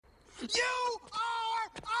You are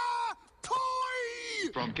a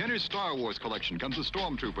toy! From Kenner's Star Wars collection comes the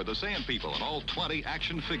Stormtrooper, the Sand People, and all 20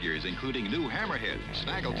 action figures, including new Hammerhead,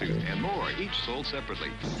 Snaggletooth, and more, each sold separately.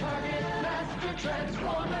 Target Master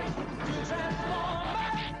Transformers, two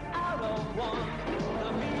Transformers out of one.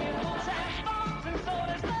 The vehicle transforms and so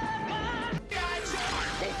does the gun.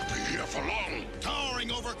 I won't be here for long.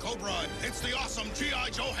 Towering over Cobra, it's the awesome G.I.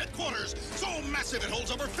 Joe headquarters. So massive it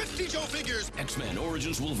holds over 50 Joe figures. X-Men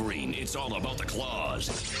Origins Wolverine, it's all about the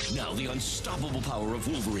claws. Now the unstoppable power of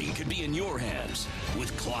Wolverine could be in your hands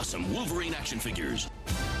with Clawsome Wolverine action figures.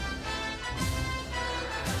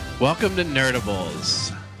 Welcome to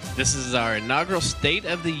Nerdables. This is our inaugural State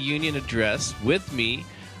of the Union address. With me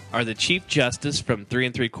are the Chief Justice from 3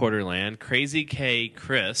 3/4 Land, Crazy K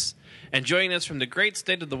Chris, and joining us from the great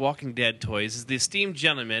state of the Walking Dead toys is the esteemed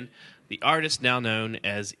gentleman, the artist now known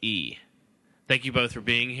as E. Thank you both for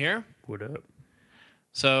being here. What up?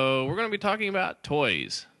 So we're going to be talking about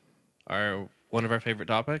toys, one of our favorite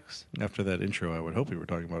topics. After that intro, I would hope we were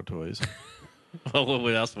talking about toys. Well,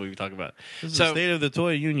 what else will we be talking about? This is the State of the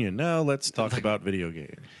Toy Union. Now let's talk about video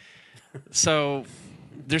games. So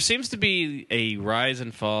there seems to be a rise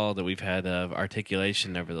and fall that we've had of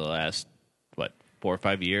articulation over the last, 4 or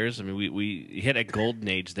 5 years. I mean, we hit a golden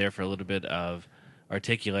age there for a little bit of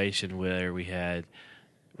articulation where we had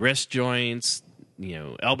wrist joints,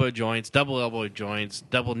 elbow joints,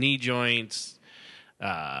 double knee joints.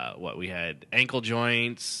 We had ankle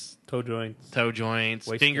joints, Toe joints,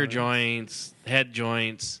 waist finger joints, head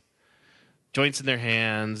joints in their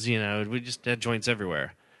hands. We just had joints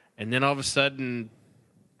everywhere. And then all of a sudden,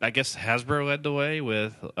 I guess Hasbro led the way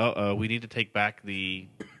with, we need to take back the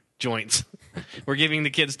joints. We're giving the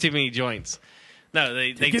kids too many joints. No,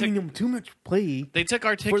 they're giving them too much play. They took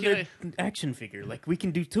for their articulate. action figure. Like, we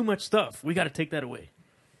can do too much stuff. We got to take that away.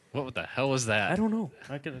 What the hell was that? I don't know.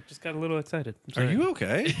 I just got a little excited. Are you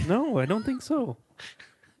okay? No, I don't think so.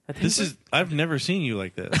 I've never seen you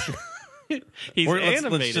like this. He's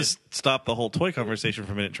animated. Let's just stop the whole toy conversation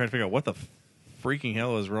for a minute and try to figure out what the freaking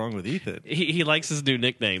hell is wrong with Ethan. He likes his new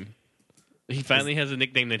nickname. He finally has a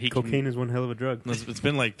nickname that he Cocaine is one hell of a drug. It's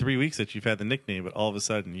been like 3 weeks that you've had the nickname, but all of a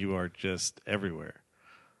sudden you are just everywhere.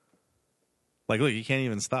 Like, look, he can't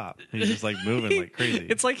even stop. He's just like moving like crazy.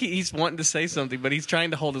 It's like he's wanting to say something, but he's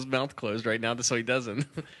trying to hold his mouth closed right now so he doesn't.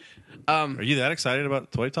 Are you that excited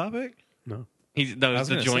about the toy topic? No. It's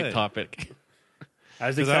the joint topic. I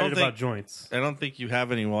was 'Cause I don't excited about think- joints. I don't think you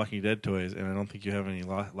have any Walking Dead toys, and I don't think you have any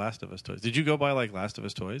Last of Us toys. Did you go buy like Last of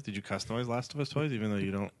Us toys? Did you customize Last of Us toys, even though you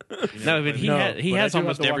don't? No, but he but I has do have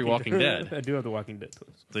almost the every Walking Dead I do have the Walking Dead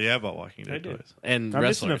toys. So you have bought Walking Dead I did. toys. and I'm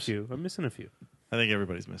wrestlers. I'm missing a few. I think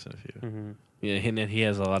everybody's missing a few. Yeah, and he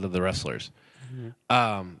has a lot of the wrestlers.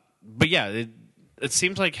 But yeah, it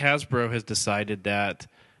seems like Hasbro has decided that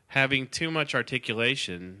having too much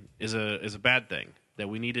articulation is a bad thing. That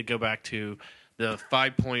we need to go back to the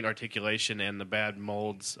 5-point articulation and the bad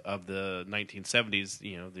molds of the 1970s.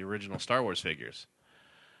 The original Star Wars figures.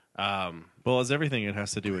 Well, as everything, it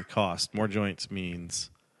has to do with cost. More joints means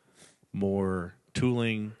more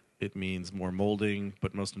tooling. It means more molding,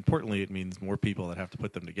 but most importantly, it means more people that have to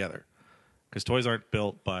put them together. Because toys aren't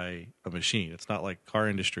built by a machine. It's not like car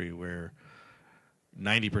industry where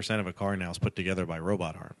 90% of a car now is put together by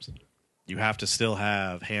robot arms. You have to still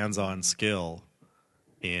have hands-on skill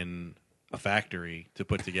in a factory to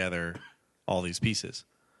put together all these pieces.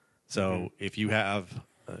 So if you have,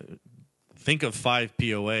 think of 5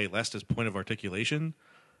 POA, less as point of articulation,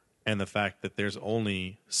 and the fact that there's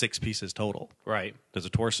only 6 pieces total. Right. There's a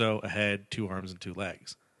torso, a head, 2 arms, and 2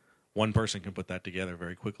 legs. One person can put that together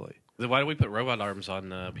very quickly. Then why do we put robot arms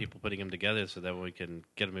on people putting them together so that we can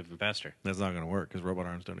get them moving faster? That's not going to work because robot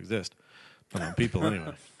arms don't exist. Not on people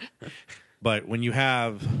anyway. But when you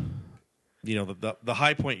have, the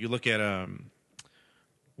high point, you look at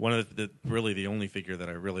one of really the only figure that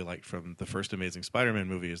I really liked from the first Amazing Spider-Man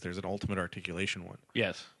movie is there's an Ultimate Articulation one.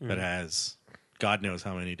 Yes. That has God knows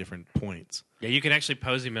how many different points. Yeah, you can actually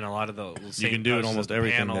pose him in a lot of the same You can do it poses, almost the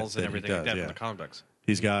everything panels that and he everything like does, that yeah. from the comic books.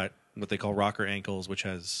 He's got what they call rocker ankles, which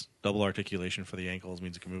has double articulation for the ankles,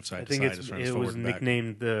 means it can move side to side. It was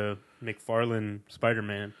nicknamed the McFarlane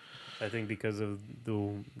Spider-Man. I think because of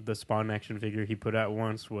the Spawn action figure he put out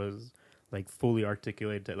once was like fully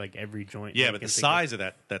articulated to like every joint. Yeah, but the size of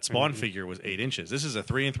that Spawn figure was 8 inches. This is a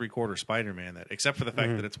 3 3/4 Spider-Man that, except for the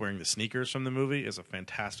fact that it's wearing the sneakers from the movie, is a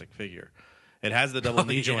fantastic figure. It has the double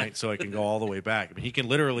knee joint, so it can go all the way back. I mean, he can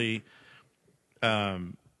literally.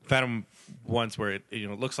 Found him once where it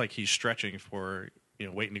looks like he's stretching for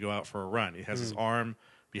waiting to go out for a run. He has his arm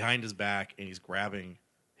behind his back and he's grabbing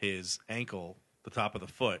his ankle, the top of the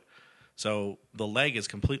foot. So the leg is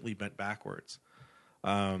completely bent backwards.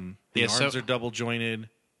 The arms are double jointed.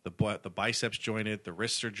 The biceps jointed. The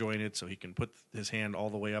wrists are jointed, so he can put his hand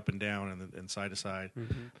all the way up and down and side to side.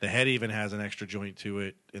 Mm-hmm. The head even has an extra joint to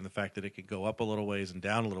it in the fact that it can go up a little ways and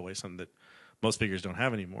down a little ways, something that most figures don't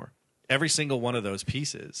have anymore. Every single one of those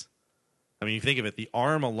pieces, I mean, you think of it, the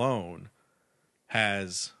arm alone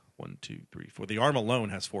has 1, 2, 3, 4. The arm alone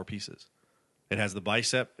has 4 pieces. It has the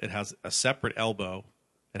bicep. It has a separate elbow.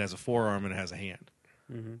 It has a forearm, and it has a hand.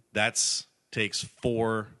 Mm-hmm. Takes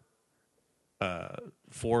 4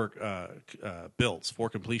 builds, 4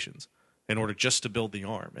 completions in order just to build the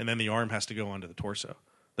arm. And then the arm has to go onto the torso.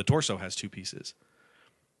 The torso has 2 pieces.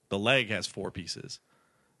 The leg has 4 pieces.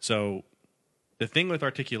 So the thing with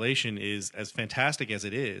articulation is, as fantastic as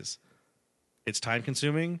it is, it's time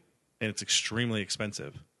consuming and it's extremely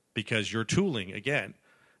expensive because you're tooling, again,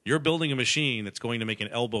 you're building a machine that's going to make an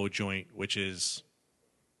elbow joint, which is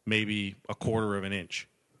maybe 1/4 of an inch,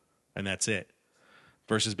 and that's it,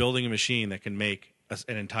 versus building a machine that can make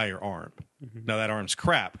an entire arm. Mm-hmm. Now that arm's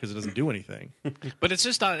crap because it doesn't do anything. But it's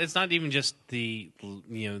just not. It's not even just the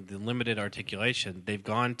limited articulation. They've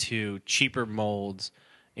gone to cheaper molds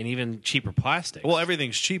and even cheaper plastics. Well,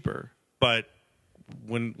 everything's cheaper, but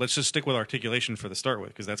let's just stick with articulation for the start with,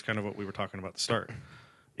 because that's kind of what we were talking about at the start.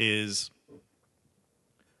 Is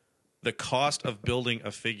the cost of building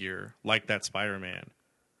a figure like that Spider-Man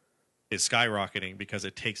is skyrocketing because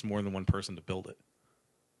it takes more than one person to build it.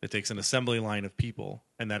 It takes an assembly line of people,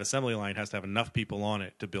 and that assembly line has to have enough people on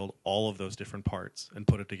it to build all of those different parts and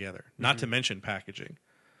put it together. Mm-hmm. Not to mention packaging.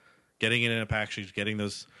 Getting it in a package, getting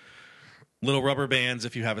those little rubber bands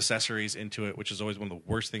if you have accessories into it, which is always one of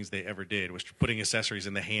the worst things they ever did, was putting accessories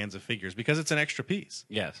in the hands of figures because it's an extra piece.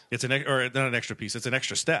 Yes. It's or not an extra piece, it's an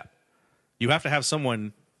extra step. You have to have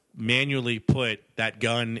someone manually put that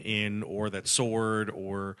gun in, or that sword,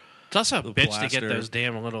 or it's also a bitch to get those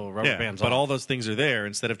damn little rubber bands but off. all those things are there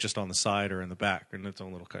instead of just on the side or in the back in its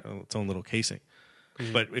own little casing.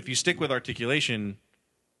 Mm-hmm. But if you stick with articulation,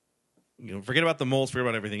 forget about the molds, forget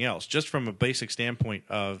about everything else. Just from a basic standpoint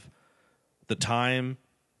of the time,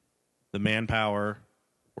 the manpower,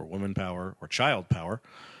 or woman power, or child power,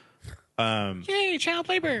 yay, child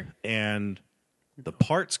labor, and the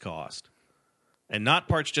parts cost, and not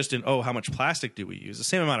parts just in how much plastic do we use? The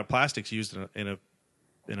same amount of plastic's used in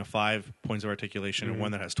a 5 points of articulation and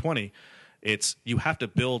one that has 20. It's you have to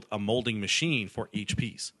build a molding machine for each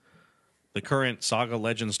piece. The current Saga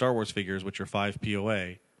Legend Star Wars figures, which are 5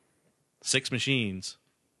 POA, 6 machines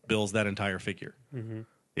builds that entire figure. Mm-hmm.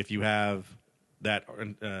 If you have that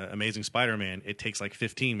Amazing Spider-Man, it takes like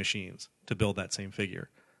 15 machines to build that same figure.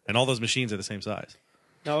 And all those machines are the same size.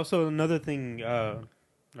 Now, also, another thing,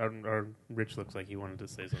 our Rich looks like he wanted to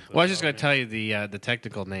say something. Well, I was just going to tell you the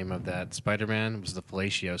technical name of that Spider-Man was the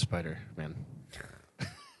Fellatio Spider-Man.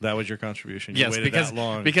 That was your contribution? Yes, you waited that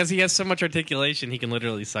long. Because he has so much articulation, he can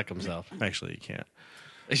literally suck himself. Actually, you can't.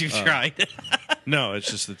 You tried. No,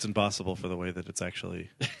 it's impossible for the way that it's actually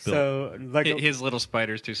built. So, his little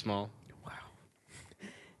spider's too small. Wow.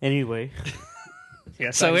 Anyway.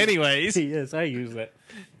 Yes, so anyways. Yes, I use that.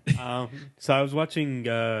 So I was watching,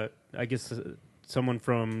 I guess, someone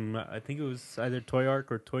from, I think it was either Toy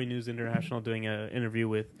Arc or Toy News International doing an interview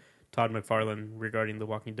with Todd McFarlane regarding the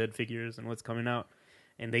Walking Dead figures and what's coming out.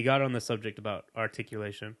 And they got on the subject about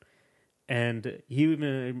articulation. And he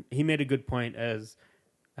made a good point as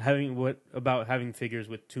having figures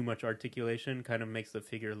with too much articulation kind of makes the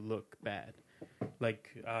figure look bad. Like,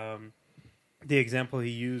 the example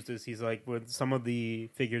he used is he's like, with some of the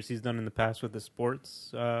figures he's done in the past with the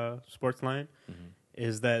sports line, mm-hmm.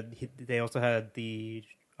 is that they also had the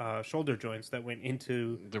shoulder joints that went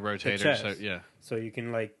into the rotator. The chest. So, yeah. So you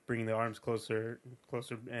can like bring the arms closer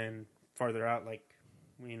and farther out, like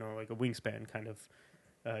like a wingspan kind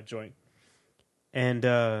of joint. And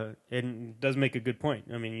it does make a good point.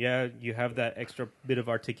 I mean, yeah, you have that extra bit of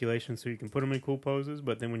articulation so you can put them in cool poses,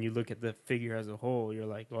 but then when you look at the figure as a whole, you're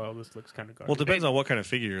like, well, this looks kind of garbage. Well, it depends on what kind of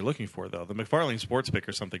figure you're looking for, though. The McFarlane Sports Pick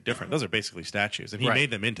or something different. Those are basically statues, and he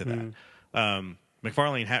made them into that. Mm-hmm.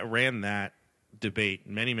 McFarlane ran that debate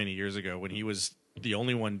many, many years ago when he was the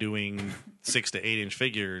only one doing 6 to 8 inch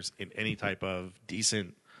figures in any type of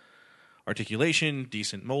decent articulation,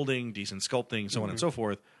 decent molding, decent sculpting, so on and so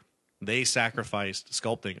forth. They sacrificed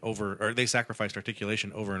they sacrificed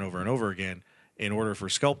articulation over and over and over again in order for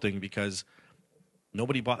sculpting because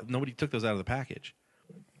nobody took those out of the package.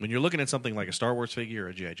 When you're looking at something like a Star Wars figure, or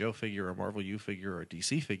a G.I. Joe figure, or a Marvel U figure, or a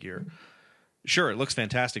DC figure, sure, it looks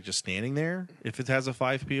fantastic just standing there if it has a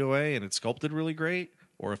 5 POA and it's sculpted really great,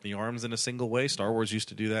 or if the arm's in a single way. Star Wars used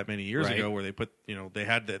to do that many years ago where they put, they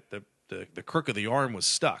had the crook of the arm was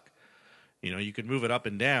stuck. You know, you could move it up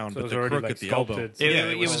and down, So it but was the already, crook like, at the elbow. sculpted.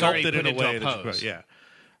 It was was already sculpted in put a into way a that pose.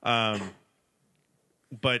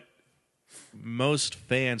 But most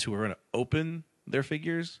fans who are going to open their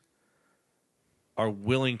figures are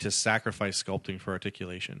willing to sacrifice sculpting for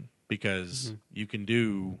articulation because you can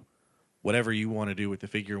do whatever you want to do with the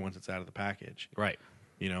figure once it's out of the package. Right.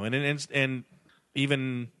 You know, and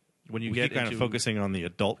even when you We get keep kind of into- focusing on the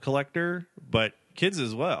adult collector, but kids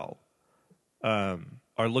as well,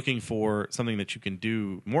 are looking for something that you can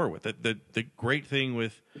do more with. The great thing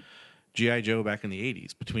with G.I. Joe back in the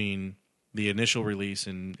 80s, between the initial release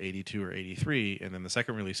in 82 or 83 and then the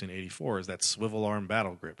second release in 84, is that swivel arm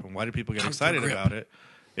battle grip. And why did people get excited about it?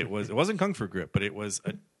 It wasn't Kung Fu grip, but it was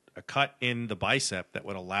a cut in the bicep that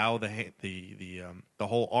would allow the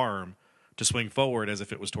whole arm to swing forward as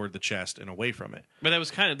if it was toward the chest and away from it. But that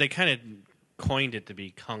was they kind of coined it to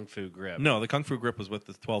be Kung Fu grip. No, the Kung Fu grip was with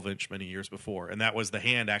the 12-inch many years before, and that was the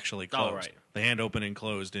hand actually closed. Oh, right. The hand open and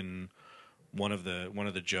closed in one of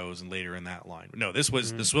the Joes and later in that line. No, this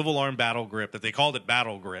was the swivel arm battle grip that they called it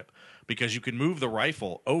battle grip because you could move the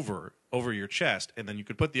rifle over your chest and then you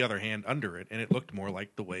could put the other hand under it, and it looked more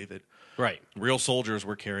like the way that Right. real soldiers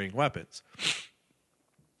were carrying weapons.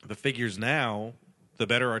 The figures now, the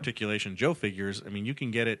better articulation Joe figures, I mean, you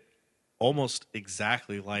can get it almost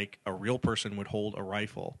exactly like a real person would hold a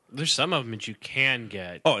rifle. There's some of them that you can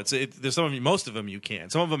get. Oh, there's some of you. Most of them you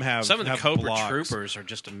can. Some of them have Some of the have Cobra blocks. Troopers are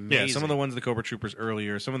just amazing. Yeah, some of the ones the Cobra Troopers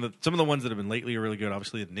earlier. Some of the ones that have been lately are really good.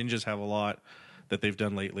 Obviously, the Ninjas have a lot that they've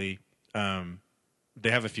done lately. They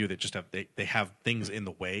have a few that just have they have things in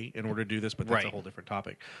the way in order to do this, but that's a Right. whole different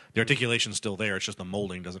topic. The articulation's still there. It's just the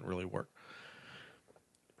molding doesn't really work.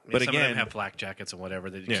 I mean, But some of again, them have flak jackets and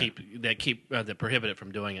whatever that Yeah. keep that prohibit it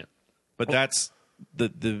from doing it. but that's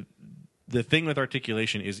the thing with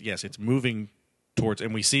articulation is, yes, it's moving towards,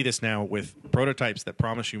 and we see this now with prototypes that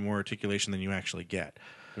promise you more articulation than you actually get.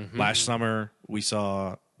 Last summer, we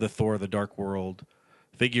saw the Thor: The Dark World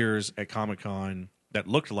figures at Comic-Con that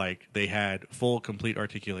looked like they had full, complete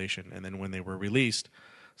articulation, and then when they were released,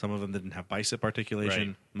 some of them didn't have bicep articulation.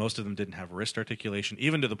 Right. Most of them didn't have wrist articulation,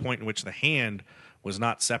 even to the point in which the hand was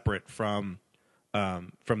not separate from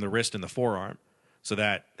the wrist and the forearm, so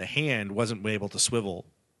that the hand wasn't able to swivel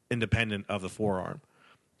independent of the forearm.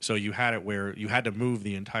 So you had it where you had to move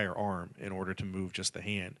the entire arm in order to move just the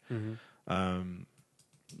hand.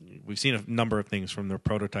 We've seen a number of things from the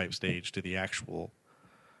prototype stage to the actual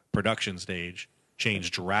production stage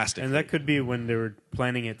change drastically. And that could be when they were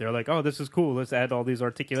planning it. They're like, "Oh, this is cool. Let's add all these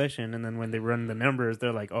articulation." And then when they run the numbers,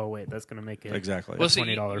 they're like, "Oh, wait, that's going to make it Exactly. Well, see,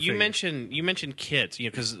 $20 you figure." mentioned kids,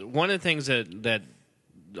 because one of the things that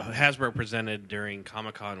Hasbro presented during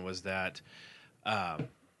Comic-Con was that,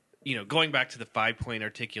 going back to the 5-point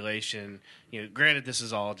articulation. Granted, this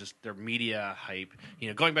is all just their media hype.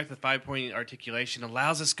 Going back to the 5-point articulation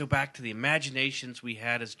allows us to go back to the imaginations we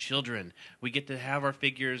had as children. We get to have our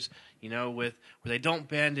figures, where they don't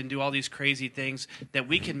bend and do all these crazy things that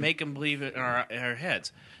we can make them believe in our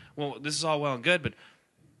heads. Well, this is all well and good, but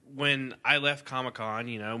when I left Comic-Con,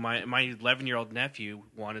 my 11-year-old nephew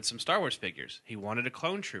wanted some Star Wars figures. He wanted a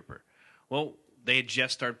clone trooper. Well, they had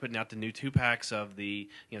just started putting out the new 2-packs of the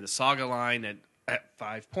the Saga line at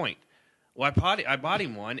 5-point. Well, I bought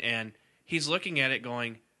him one, and he's looking at it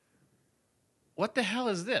going, "What the hell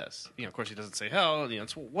is this?" Of course, he doesn't say hell.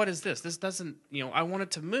 It's, what is this? This doesn't. I want it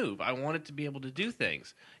to move. I want it to be able to do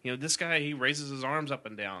things. This guy, he raises his arms up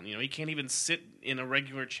and down. He can't even sit in a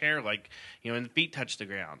regular chair like and feet touch the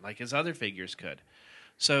ground like his other figures could.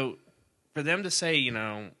 So, for them to say,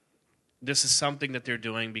 this is something that they're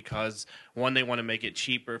doing because, one, they want to make it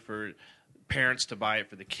cheaper for parents to buy it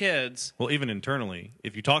for the kids. Well, even internally,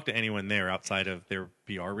 if you talk to anyone there outside of their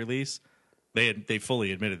PR release, they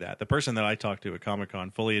fully admitted that. The person that I talked to at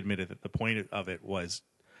Comic-Con fully admitted that the point of it was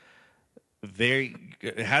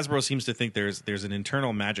Hasbro seems to think there's an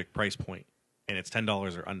internal magic price point, and it's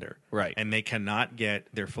 $10 or under. Right. And they cannot get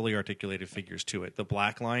their fully articulated figures to it. The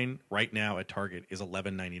black line right now at Target is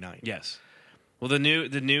 $11.99. Yes. Well, the new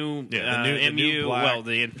the new MU, black-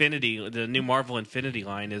 the new Marvel Infinity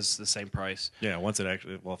line is the same price. Yeah, once it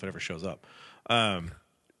actually, if it ever shows up.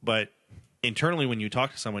 But internally, when you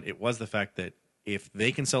talk to someone, it was the fact that if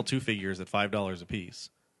they can sell 2 figures at $5 a piece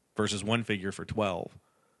versus 1 figure for $12,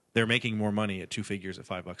 they're making more money at 2 figures at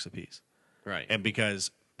 $5 a piece. Right. And because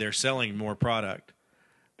they're selling more product,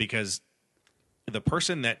 because the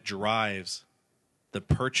person that drives the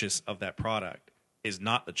purchase of that product is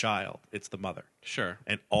not the child, it's the mother. Sure.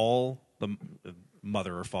 And all the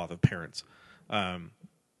mother or father, parents, went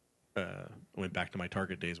back to my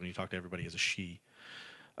Target days when you talk to everybody as a she,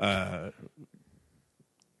 that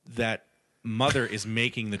mother is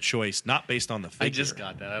making the choice not based on the figure. I just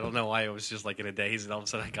got that. I don't know why it was just like in a daze, and all of a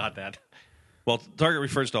sudden I got that. Well, Target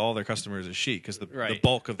refers to all their customers as she because the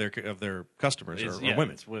bulk of their customers are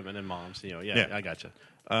women. It's women and moms. You know, Yeah. I gotcha.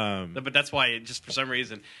 But that's why it just for some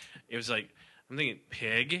reason it was like I'm thinking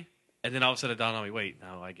pig, and then all of a sudden it dawned on me. Wait,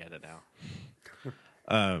 no, I get it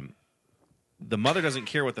now. The mother doesn't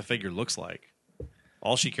care what the figure looks like.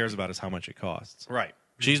 All she cares about is how much it costs. Right.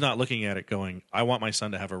 She's not looking at it going, I want my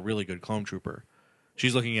son to have a really good clone trooper.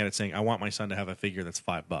 She's looking at it saying, I want my son to have a figure that's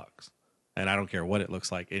 $5. And I don't care what it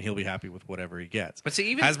looks like, and he'll be happy with whatever he gets. But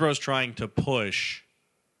see, even Hasbro's trying to push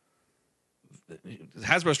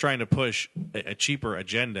a cheaper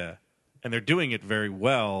agenda, and they're doing it very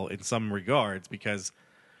well in some regards because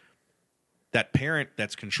that parent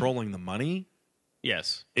that's controlling the money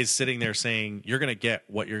yes, is sitting there saying, you're going to get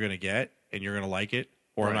what you're going to get, and you're going to like it,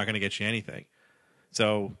 or I'm Right. not going to get you anything.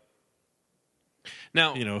 So,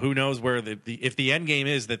 now who knows where if the end game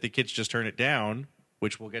is that the kids just turn it down,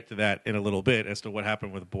 which we'll get to that in a little bit as to what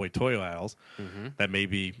happened with Boy Toy Aisles. Mm-hmm. That may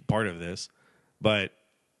be part of this. But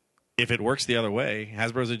if it works the other way,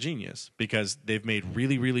 Hasbro's a genius because they've made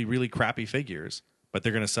really, really, really crappy figures, but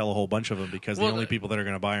they're going to sell a whole bunch of them because the only people that are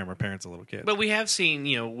going to buy them are parents of little kids. But we have seen,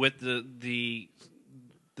 with the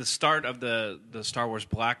start of the Star Wars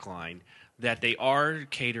Black line, that they are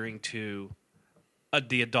catering to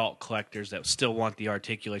the adult collectors that still want the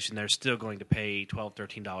articulation. They're still going to pay $12,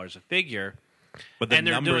 $13 a figure. But the and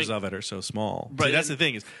they're numbers doing- of it are so small. But See, that's the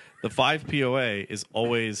thing is the 5 POA is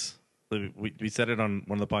always. We said it on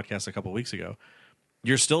one of the podcasts a couple of weeks ago.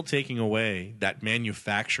 You're still taking away that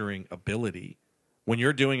manufacturing ability when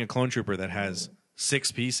you're doing a clone trooper that has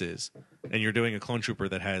 6 pieces and you're doing a clone trooper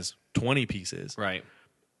that has 20 pieces. Right.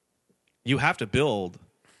 You have to build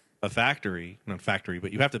a factory, not factory,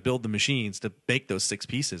 but you have to build the machines to make those 6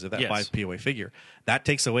 pieces of that Yes. 5 POA figure. That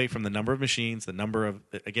takes away from the number of machines, the number of,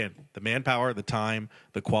 again, the manpower, the time,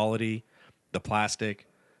 the quality, the plastic.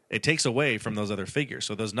 It takes away from those other figures.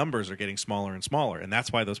 So those numbers are getting smaller and smaller. And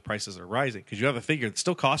that's why those prices are rising. Because you have a figure that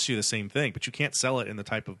still costs you the same thing, but you can't sell it in the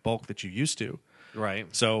type of bulk that you used to.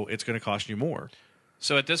 Right. So it's going to cost you more.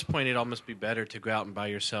 So at this point, it'd almost be better to go out and buy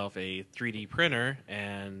yourself a 3D printer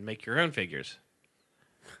and make your own figures.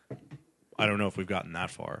 I don't know if we've gotten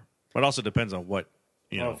that far. But it also depends on what,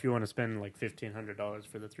 Well, if you want to spend like $1,500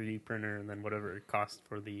 for the 3D printer and then whatever it costs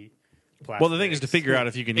for the plastic. Well, the thing is to figure out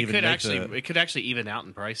if you can It even could make actually the... it could actually even out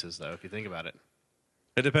in prices, though, if you think about it.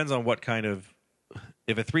 It depends on what kind of...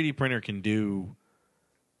 If a 3D printer can do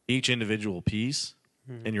each individual piece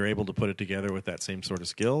and you're able to put it together with that same sort of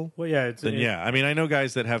skill, Well, yeah, then yeah. I mean, I know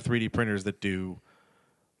guys that have 3D printers that do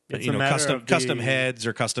It's a matter of custom the- heads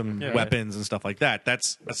or custom Yeah. weapons and stuff like that.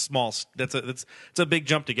 That's a small... It's a big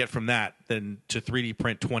jump to get from that than to 3D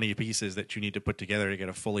print 20 pieces that you need to put together to get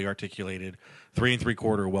a fully articulated 3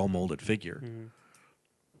 3/4 well-molded figure.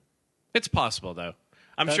 It's possible, though.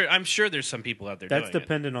 I'm sure there's some people out there That's doing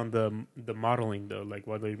dependent on the modeling, though, like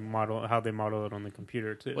what they model, how they model it on the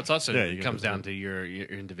computer too. it. Well, it's also Yeah, you it get comes the- down to your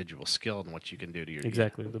individual skill and what you can do to your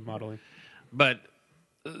exactly the modeling. But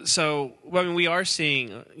so I mean, we are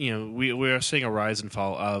seeing we are seeing a rise and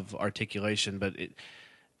fall of articulation, but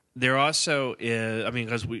there also is. I mean,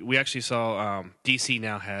 because we actually saw DC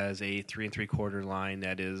now has a 3 3/4 line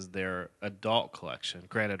that is their adult collection.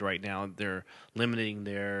 Granted, right now they're limiting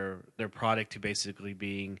their product to basically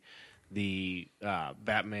being the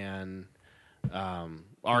Batman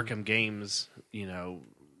Arkham Games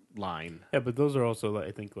line. Yeah, but those are also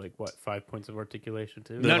I think like what 5 points of articulation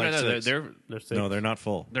too. They're No, like no, six. they're They're six. No, they're not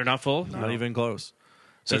full. they're not full. Not even close.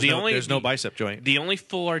 So There's no bicep joint. The only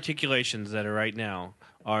full articulations that are right now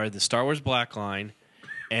are the Star Wars Black line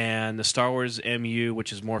and the Star Wars MU,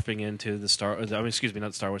 which is morphing into the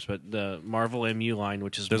not Star Wars, but the Marvel MU line,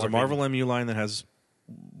 which is There's a morphing- Marvel MU line that has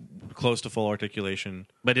close to full articulation.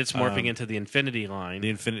 but it's morphing into the Infinity line.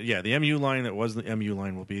 The MU line that was the MU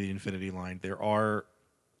line will be the Infinity line. There are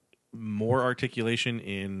more articulation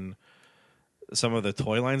in some of the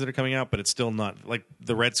toy lines that are coming out, but it's still not like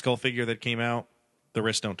the Red Skull figure that came out. The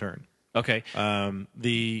wrists don't turn. Okay,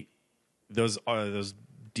 Those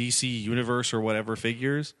DC Universe or whatever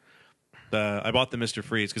figures. I bought the Mr.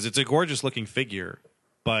 Freeze because it's a gorgeous looking figure,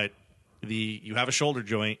 but you have a shoulder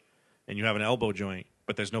joint and you have an elbow joint,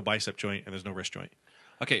 but there's no bicep joint and there's no wrist joint.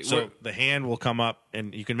 okay. So the hand will come up,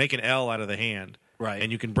 and you can make an L out of the hand, Right.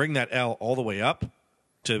 And you can bring that L all the way up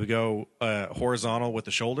to go horizontal with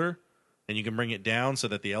the shoulder, and you can bring it down so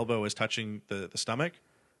that the elbow is touching the stomach.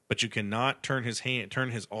 But you cannot turn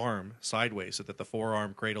his arm sideways so that the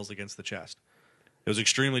forearm cradles against the chest. It was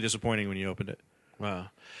extremely disappointing when you opened it. Wow.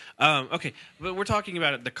 Okay, but we're talking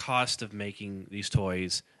about the cost of making these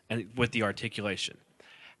toys and with the articulation.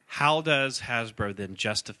 How does Hasbro then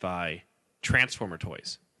justify Transformer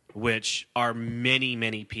toys, which are many,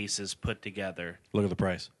 many pieces put together? Look at the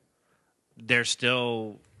price. They're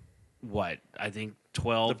still, what, I think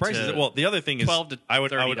 12 The price to, is well. The other thing is, 12 to I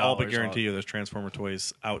would all but $30 guarantee you, those Transformer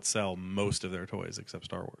toys outsell most of their toys except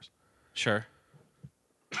Star Wars. Sure.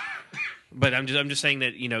 But I'm just saying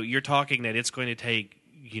that, you're talking that it's going to take,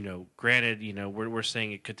 granted, we're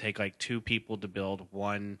saying it could take like 2 people to build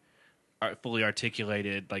one fully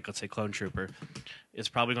articulated, like let's say Clone Trooper. It's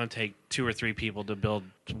probably going to take 2 or 3 people to build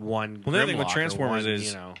one. Well, the other thing with Grimlock or Transformers one,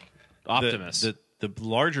 is Optimus. The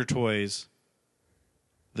larger toys,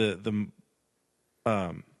 what am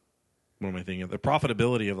I thinking of? The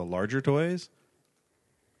profitability of the larger toys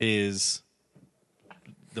is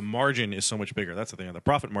the margin is so much bigger. That's the thing. The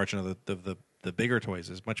profit margin of the bigger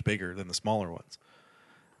toys is much bigger than the smaller ones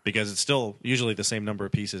because it's still usually the same number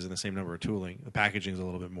of pieces and the same number of tooling. The packaging is a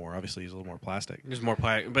little bit more. Obviously, it's a little more plastic. There's more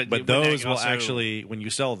but those will also, actually, when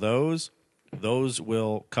you sell those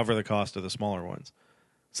will cover the cost of the smaller ones.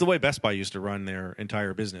 It's the way Best Buy used to run their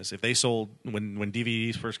entire business. If they sold when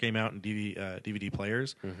DVDs first came out and DVD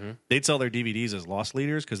players, they'd sell their DVDs as loss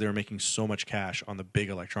leaders because they were making so much cash on the big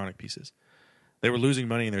electronic pieces. They were losing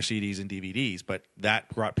money in their CDs and DVDs, but that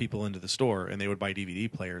brought people into the store, and they would buy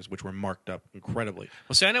DVD players, which were marked up incredibly.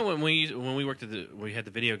 Well, see, I know when we worked we had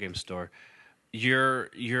the video game store, your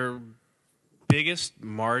biggest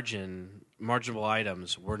marginable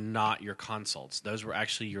items were not your consoles. Those were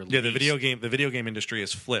actually your least. The video game industry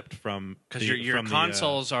has flipped from because your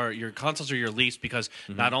consoles are your least because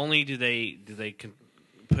not only do they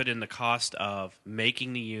put in the cost of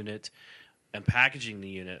making the unit and packaging the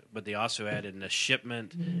unit, but they also add in the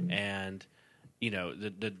shipment and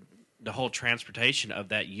the whole transportation of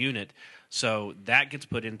that unit. So that gets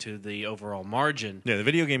put into the overall margin. Yeah, the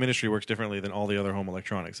video game industry works differently than all the other home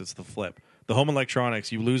electronics. It's the flip. The home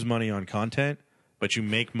electronics, you lose money on content, but you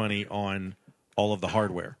make money on all of the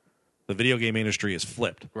hardware. The video game industry is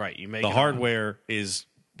flipped. Right, you make the hardware is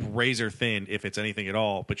razor thin if it's anything at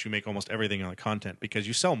all, but you make almost everything on the content because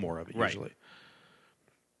you sell more of it usually.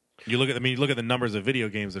 You look at the numbers of video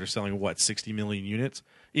games that are selling 60 million units.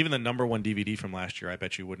 Even the number one DVD from last year, I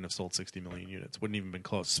bet you wouldn't have sold 60 million units. Wouldn't even been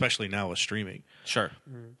close, especially now with streaming. Sure.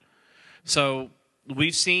 So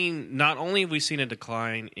we've seen not only have we seen a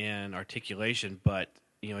decline in articulation, but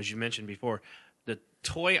as you mentioned before, the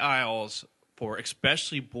toy aisles for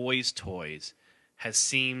especially boys' toys has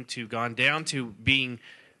seemed to gone down to being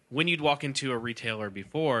when you'd walk into a retailer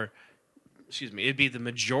before, it'd be the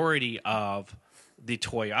majority of the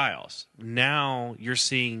toy aisles. Now you're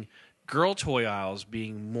seeing girl toy aisles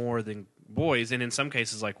being more than boys, and in some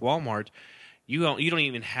cases like Walmart, you don't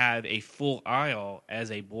even have a full aisle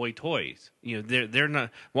as a boy toys. They're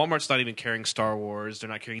not. Walmart's not even carrying Star Wars. They're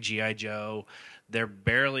not carrying G.I. Joe. They're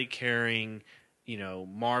barely carrying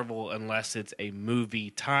Marvel unless it's a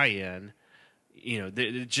movie tie-in.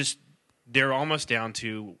 They're almost down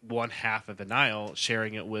to one half of an aisle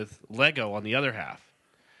sharing it with Lego on the other half.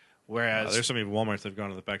 Whereas there's so many Walmarts that have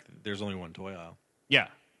gone to the fact that there's only one toy aisle. Yeah.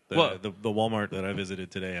 The Walmart that I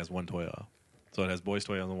visited today has one toy aisle. So it has boys'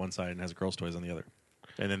 toy on the one side and has girls' toys on the other.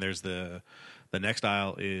 And then there's the next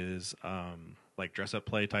aisle is like dress-up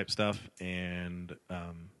play type stuff and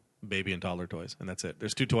baby and toddler toys. And that's it.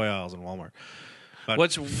 There's 2 toy aisles in Walmart.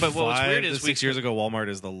 What's weird is 6 years ago, Walmart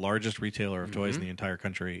is the largest retailer of toys in the entire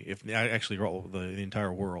country, if actually the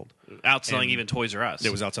entire world. Outselling even Toys R Us.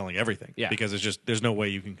 It was outselling everything. Yeah. Because there's no way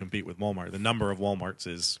you can compete with Walmart. The number of Walmarts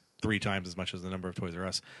is 3 times as much as the number of Toys R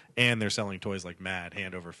Us, and they're selling toys like mad,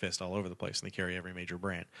 hand over fist, all over the place, and they carry every major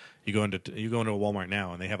brand. You go into a Walmart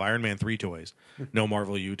now, and they have Iron Man 3 toys, no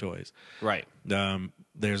Marvel U toys. Right.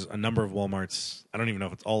 There's a number of Walmarts. I don't even know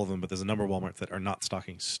if it's all of them, but there's a number of Walmarts that are not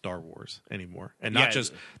stocking Star Wars anymore, and not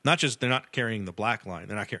just they're not carrying the Black line.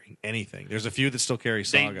 They're not carrying anything. There's a few that still carry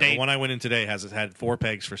Saga. The one I went in today had 4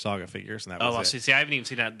 pegs for Saga figures, and that was it. See, I haven't even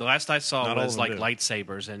seen that. The last I saw Not was like do.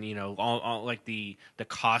 lightsabers and all like the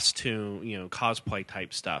costume, cosplay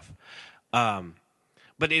type stuff.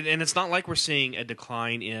 But it's not like we're seeing a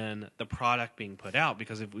decline in the product being put out,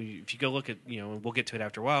 because if you go look at, we'll get to it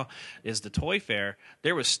after a while, is the toy fair,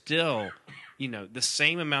 there was still, the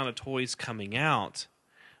same amount of toys coming out,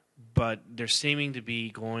 but they're seeming to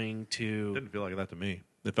be going to... It didn't feel like that to me.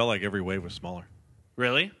 It felt like every wave was smaller.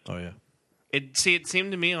 Really? Oh, yeah. It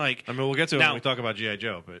seemed to me like... I mean, we'll get to it when we talk about G.I.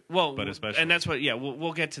 Joe, but especially... And that's what,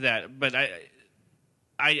 we'll get to that. But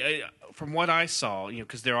I from what I saw,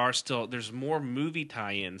 because there's more movie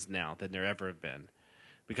tie-ins now than there ever have been,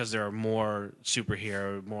 because there are more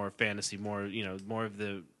superhero, more fantasy, more of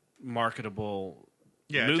the marketable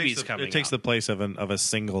movies coming. It takes out. the place of a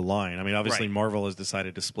single line. I mean, obviously, Right. Marvel has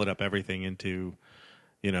decided to split up everything into,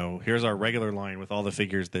 here's our regular line with all the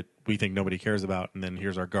figures that we think nobody cares about, and then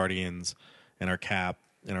here's our Guardians and our Cap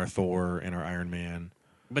and our Thor and our Iron Man.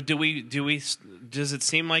 But does it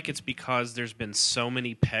seem like it's because there's been so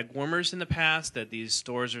many peg warmers in the past that these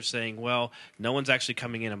stores are saying, well, no one's actually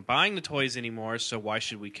coming in and buying the toys anymore, so why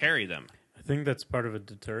should we carry them? I think that's part of a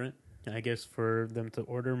deterrent, I guess, for them to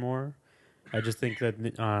order more. I just think that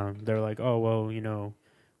they're like, oh, well,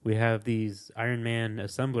 we have these Iron Man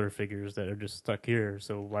assembler figures that are just stuck here,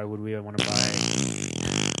 so why would we want to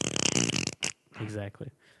buy? Exactly.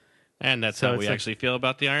 And that's So how it's we like- actually feel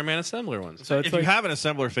about the Iron Man assembler ones. So it's If like, you have an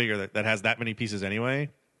assembler figure that has that many pieces anyway,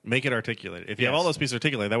 make it articulated. If you have Yes. all those pieces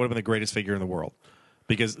articulated, that would have been the greatest figure in the world.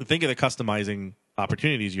 Because think of the customizing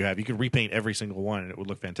opportunities you have. You could repaint every single one, and it would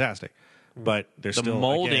look fantastic. But there's The still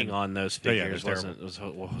molding again, on those Oh, yeah, figures they're was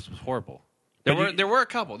horrible. But There were a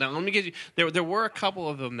couple. Now let me get you. There were a couple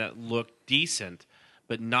of them that looked decent,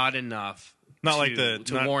 but not enough. not to, like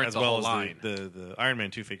to not warrant as the well whole as line. the Iron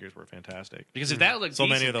Man 2 figures were fantastic. Because if that looked So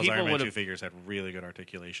decent, many of those people Iron Man would 2 have. figures had really good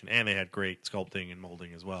articulation, and they had great sculpting and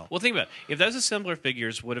molding as well. Well, think about it. If those assembler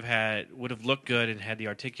figures would have looked good and had the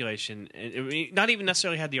articulation, and not even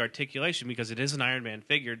necessarily had the articulation because it is an Iron Man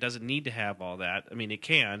figure. It doesn't need to have all that. I mean, it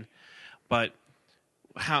can, but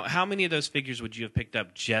how many of those figures would you have picked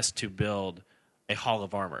up just to build a Hall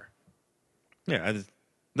of Armor? Yeah,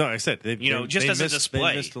 I said they, just as a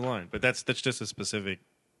display. They missed the line, but that's just a specific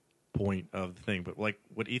point of the thing. But like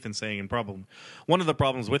what Ethan's saying, one of the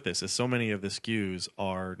problems with this is so many of the SKUs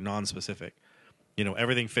are non-specific.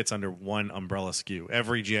 Everything fits under one umbrella SKU.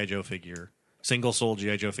 Every GI Joe figure, single soul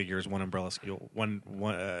GI Joe figure is one umbrella SKU.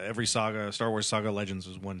 Every saga, Star Wars Saga Legends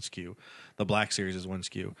is one SKU. The Black Series is one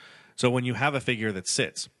SKU. So when you have a figure that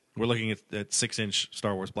sits. We're looking at 6-inch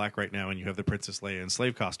Star Wars Black right now, and you have the Princess Leia in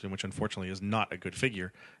slave costume, which unfortunately is not a good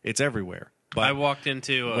figure. It's everywhere. But I walked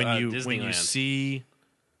into when you Disneyland. see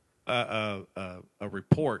a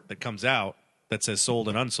report that comes out that says sold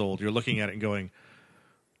and unsold, you're looking at it and going,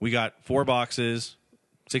 "We got 4 boxes,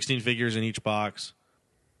 16 figures in each box,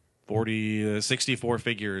 64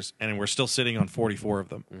 figures, and we're still sitting on 44 of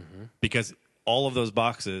them because all of those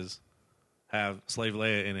boxes." Have Slave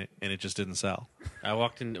Leia in it, and it just didn't sell. I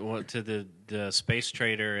walked to the Space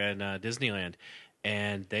Trader in Disneyland,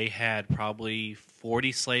 and they had probably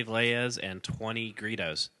 40 Slave Leias and 20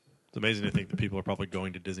 Greedos. It's amazing to think that people are probably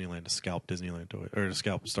going to Disneyland to scalp Disneyland toys or to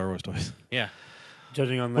scalp Star Wars toys. Yeah.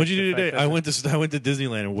 judging on What'd you the do fact today? that I went to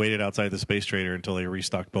Disneyland and waited outside the Space Trader until they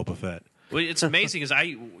restocked Boba Fett. Well, it's amazing because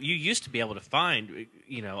you used to be able to find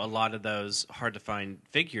a lot of those hard to find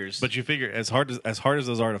figures. But you figure as hard as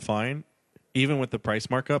those are to find, even with the price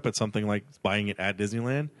markup, it's something like buying it at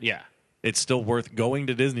Disneyland. yeah. It's still worth going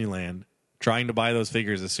to Disneyland, trying to buy those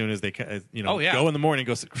figures as soon as they can. Oh, yeah. Go in the morning,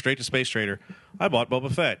 go straight to Space Trader. I bought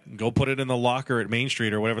Boba Fett. Go put it in the locker at Main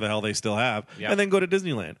Street or whatever the hell they still have, Yeah. and then go to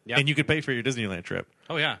Disneyland. Yeah. And you could pay for your Disneyland trip.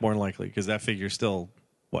 Oh yeah. More than likely, because that figure's still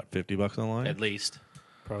 $50 online. At least.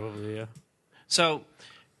 probably, yeah. So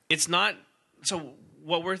it's not. So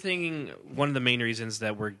what we're thinking, one of the main reasons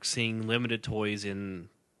that we're seeing limited toys in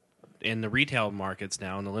the retail markets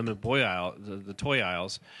now, in the limited boy aisle, the toy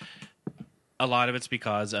aisles, a lot of it's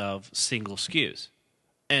because of single SKUs,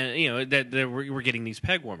 and that we're getting these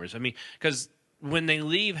peg warmers. I mean, because when they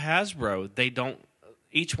leave Hasbro, they don't.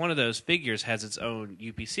 Each one of those figures has its own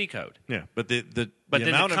UPC code. Yeah, but the But then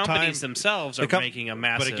amount the of companies time, themselves are making a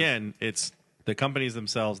massive. But again, it's the companies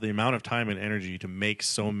themselves. The amount of time and energy to make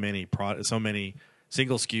so many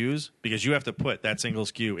single SKUs, because you have to put that single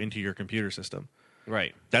SKU into your computer system.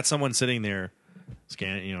 right. That's someone sitting there,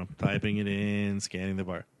 scanning, typing it in, scanning the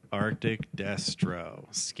bar. Arctic Destro,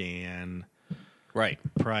 scan, Right.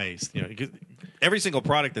 price. Every single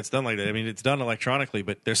product that's done like that. I mean, it's done electronically,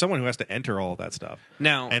 but there's someone who has to enter all of that stuff.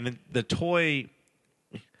 Now, And the toys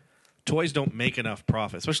don't make enough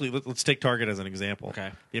profit. Especially, let's take Target as an example.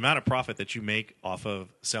 Okay. The amount of profit that you make off of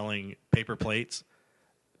selling paper plates,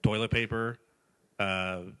 toilet paper,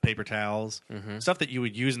 paper towels, stuff that you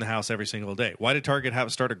would use in the house every single day. Why did Target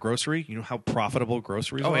start a grocery? You know how profitable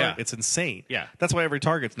groceries are? yeah. It's insane. Yeah. That's why every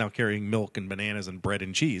Target's now carrying milk and bananas and bread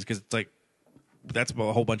and cheese, because it's like, that's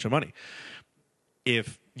a whole bunch of money.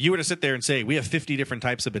 If you were to sit there and say, we have 50 different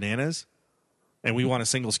types of bananas and we want a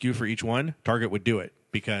single SKU for each one, Target would do it,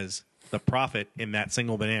 because the profit in that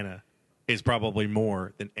single banana is probably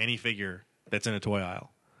more than any figure that's in a toy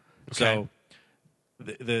aisle. So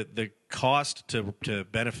the cost to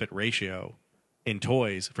benefit ratio in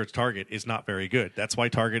toys for Target is not very good. That's why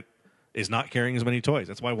Target is not carrying as many toys.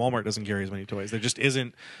 That's why Walmart doesn't carry as many toys. There just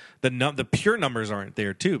isn't the pure numbers aren't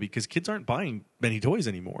there too, because kids aren't buying many toys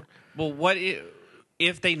anymore. Well, what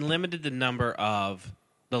if they limited the number of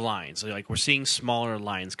the lines? So, like, we're seeing smaller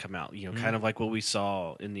lines come out, kind of like what we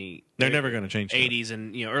saw in the They're never going to change that. 80s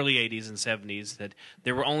and early 80s and 70s, that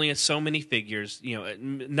there were only so many figures, a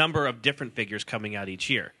number of different figures coming out each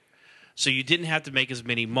year. So you didn't have to make as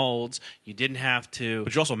many molds. You didn't have to.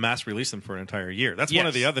 But you also mass release them for an entire year. That's one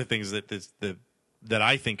of the other things that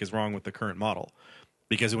I think is wrong with the current model.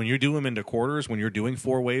 Because when you do them into quarters, when you're doing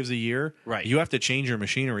 4 waves a year, right, you have to change your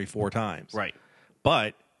machinery 4 times. Right.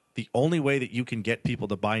 But the only way that you can get people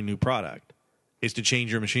to buy new product is to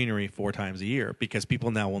change your machinery 4 times a year, because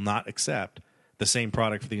people now will not accept the same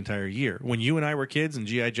product for the entire year. When you and I were kids in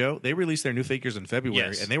G.I. Joe, they released their new figures in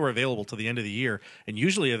February, and they were available till the end of the year, and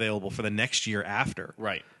usually available for the next year after.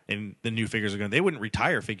 Right. And the new figures they wouldn't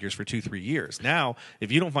retire figures for 2-3 years. Now,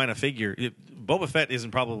 if you don't find a figure, Boba Fett isn't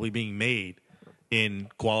probably being made in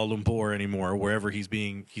Kuala Lumpur anymore, wherever he's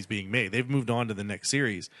being made. They've moved on to the next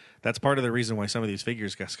series. That's part of the reason why some of these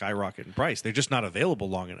figures got skyrocketed in price. They're just not available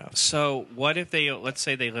long enough. So what if let's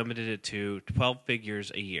say they limited it to 12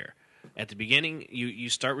 figures a year? At the beginning, you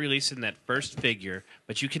start releasing that first figure,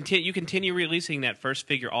 but you continue releasing that first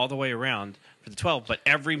figure all the way around for the 12, but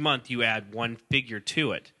every month you add 1 figure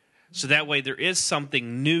to it. So that way there is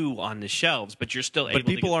something new on the shelves, but you're still able to... But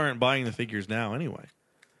people aren't buying the figures now anyway.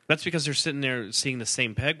 That's because they're sitting there seeing the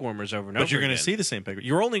same peg warmers over and over again. But you're going to see the same peg.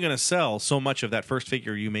 You're only going to sell so much of that first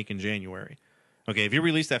figure you make in January. Okay, if you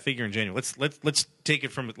release that figure in January, let's take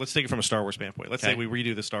it from a Star Wars standpoint. Let's say we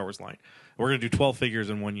redo the Star Wars line. We're going to do 12 figures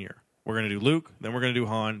in 1 year. We're going to do Luke, then we're going to do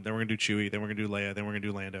Han, then we're going to do Chewie, then we're going to do Leia, then we're going to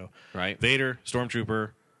do Lando. Right. Vader, Stormtrooper,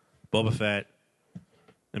 Boba Fett,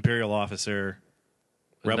 Imperial Officer,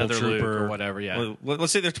 Rebel Another Trooper, Luke or whatever. Yeah.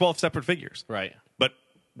 Let's say there's 12 separate figures. Right. But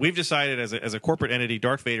we've decided as a corporate entity,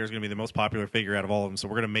 Darth Vader is going to be the most popular figure out of all of them, so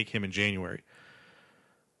we're going to make him in January.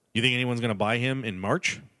 You think anyone's going to buy him in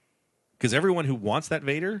March? Because everyone who wants that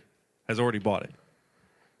Vader has already bought it.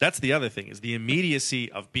 That's the other thing, is the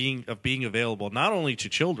immediacy of being available not only to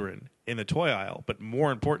children in the toy aisle, but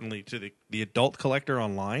more importantly to the adult collector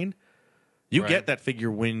online. You get that figure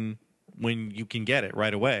when you can get it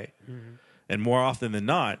right away. Mm-hmm. And more often than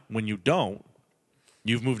not, when you don't,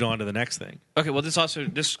 you've moved on to the next thing. Okay, well,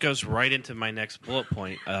 this goes right into my next bullet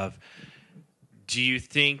point of, do you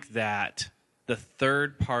think that the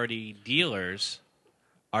third-party dealers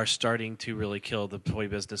are starting to really kill the toy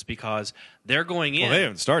business because they're going in? Well, they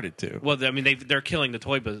haven't started to. Well, I mean, they're killing the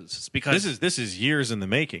toy business because this is years in the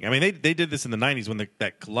making. I mean, they did this in the 90s when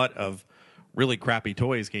that glut of really crappy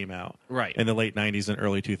toys came out. Right. In the late 90s and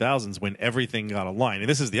early 2000s, when everything got a line. And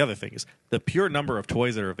this is the other thing, is the pure number of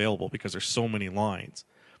toys that are available, because there's so many lines.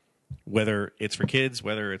 Whether it's for kids,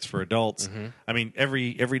 whether it's for adults. Mm-hmm. I mean,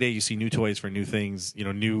 every day you see new toys for new things,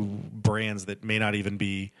 new brands that may not even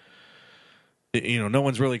be... no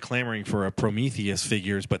one's really clamoring for a Prometheus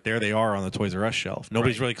figures, but there they are on the Toys R Us shelf.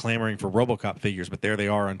 Nobody's really clamoring for RoboCop figures, but there they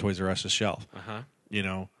are on Toys R Us's shelf.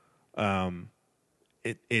 Uh-huh.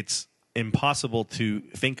 It's impossible to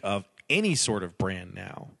think of any sort of brand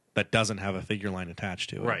now that doesn't have a figure line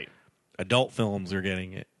attached to it. Right. Adult films are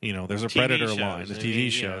getting it. There's a TV Predator shows, line, the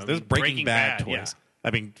TV shows. There's Breaking Bad toys. Yeah.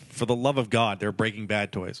 I mean, for the love of God, they're Breaking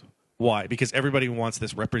Bad toys. Why? Because everybody wants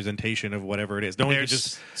this representation of whatever it is. No one can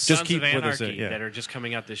just keep with us. That are just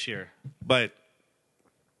coming out this year. But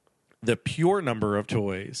the pure number of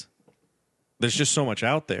toys, there's just so much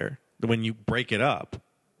out there that when you break it up,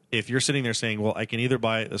 if you're sitting there saying, well, I can either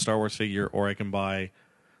buy a Star Wars figure or I can buy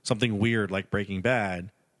something weird like Breaking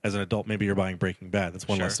Bad, as an adult, maybe you're buying Breaking Bad. That's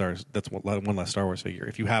one less Star Wars figure.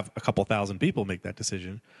 If you have a couple thousand people make that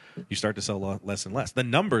decision, you start to sell less and less. The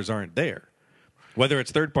numbers aren't there. Whether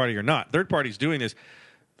it's third party or not. Third party's doing this.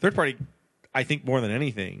 Third party, I think more than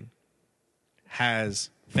anything, has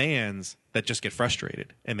fans that just get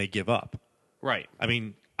frustrated and they give up. Right. I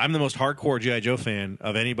mean, I'm the most hardcore G.I. Joe fan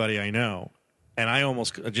of anybody I know, and I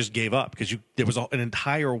almost just gave up because there was an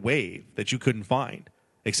entire wave that you couldn't find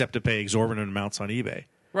except to pay exorbitant amounts on eBay.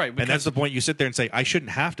 Right. And that's the point. You sit there and say, I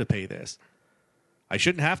shouldn't have to pay this. I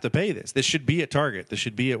shouldn't have to pay this. This should be at Target. This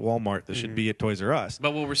should be at Walmart. This should be at Toys R Us.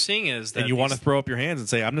 But what we're seeing is that... And you want to throw up your hands and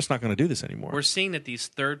say, I'm just not going to do this anymore. We're seeing that these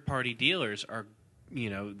third-party dealers are,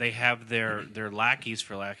 they have their lackeys,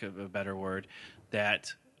 for lack of a better word,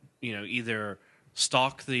 that, either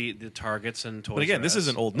stalk the Targets and Toys R Us. But again, this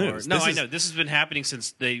isn't old news. I know. This has been happening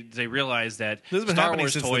since they realized that This has been Star happening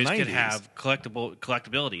Wars since toys the could 90s. have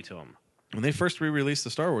collectability to them. When they first re-released the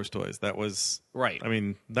Star Wars toys, that was... Right. I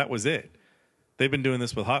mean, that was it. They've been doing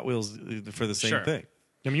this with Hot Wheels for the same Sure. thing.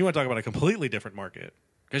 I mean, you want to talk about a completely different market.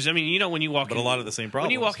 Because I mean, you know, when you walk, But a lot of the same When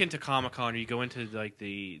you problems. walk into Comic-Con or you go into like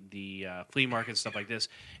the flea market and stuff like this,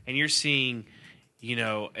 and you're seeing, you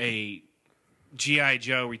know, a G.I.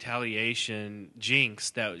 Joe Retaliation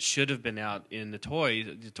Jinx that should have been out in the toy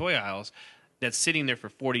aisles, that's sitting there for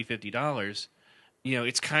 $40-$50. You know,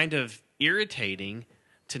 it's kind of irritating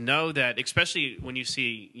to know that, especially when you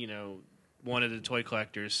see, you know, one of the toy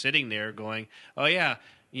collectors sitting there going, "Oh yeah,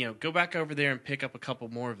 you know, go back over there and pick up a couple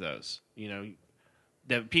more of those." You know,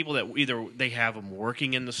 the people that either they have them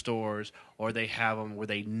working in the stores or they have them where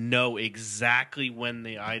they know exactly when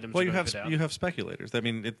the items. Well, are you gonna have fit out. you have speculators. I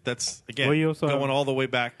mean, that's again Well, you also going have- all the way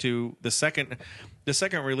back to the second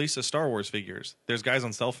release of Star Wars figures. There's guys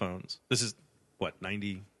on cell phones. This is what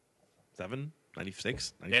 97,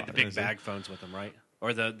 96, They had the 95, big 96? bag phones with them, right?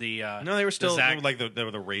 Or the No, they were still Zag- they were like they were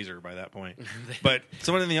the Razor by that point. But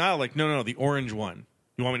someone in the aisle like, no, the orange one.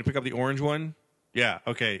 You want me to pick up the orange one? Yeah,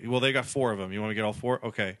 okay. Well, they got 4 of them. You want me to get all 4?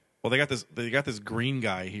 Okay. Well, they got this green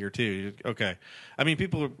guy here too. Okay. I mean,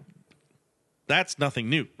 that's nothing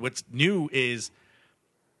new. What's new is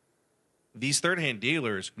these third-hand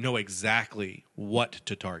dealers know exactly what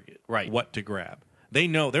to target, Right. what to grab. They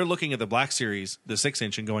know they're looking at the Black Series, the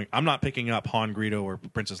 6-inch, and going, "I'm not picking up Han, Greedo, or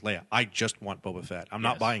Princess Leia. I just want Boba Fett. I'm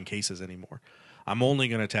not Yes. buying cases anymore. I'm only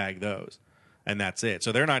going to tag those, and that's it."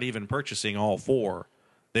 So they're not even purchasing all 4.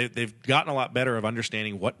 They've gotten a lot better of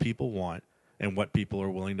understanding what people want and what people are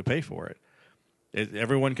willing to pay for it.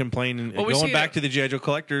 Everyone complained, Well, we going see back it- to the G.I. Joe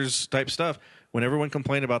collectors type stuff. When everyone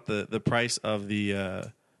complained about the price of the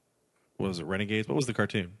what was it, Renegades? What was the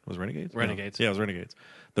cartoon? Was it Renegades? No. Renegades. Yeah, it was Renegades.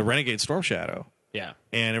 The Renegade Storm Shadow. yeah,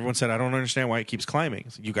 And everyone said, "I don't understand why it keeps climbing."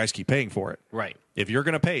 So you guys keep paying for it. right. If you're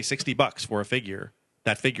going to pay $60 for a figure,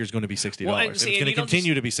 that figure is going to be $60. Well, and And see, it's and going to you don't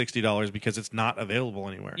continue to be $60 because it's not available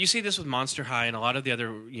anywhere. You see this with Monster High and a lot of the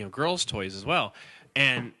other, you know, girls' toys as well,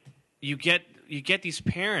 and you get these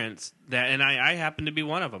parents that, and I happen to be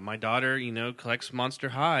one of them. My daughter, you know, collects Monster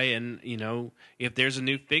High, and you know, if there's a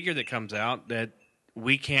new figure that comes out that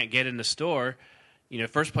we can't get in the store, you know,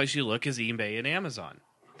 first place you look is eBay and Amazon,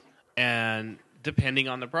 and depending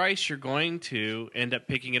on the price, you're going to end up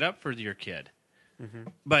picking it up for your kid.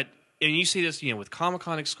 But and you see this, you know, with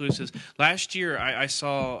Comic-Con exclusives. Last year, I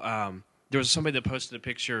saw there was somebody that posted a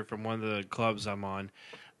picture from one of the clubs I'm on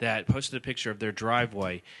that posted a picture of their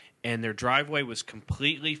driveway, and their driveway was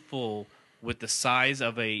completely full with the size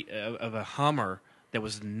of a Hummer that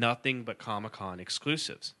was nothing but Comic-Con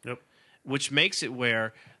exclusives. Yep. Which makes it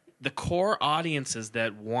where the core audiences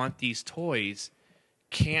that want these toys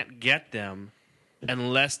can't get them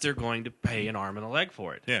unless they're going to pay an arm and a leg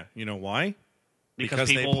for it. Yeah, you know why? Because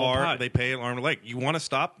they people will buy. they pay an arm and a leg. You want to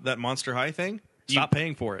stop that Monster High thing? Stop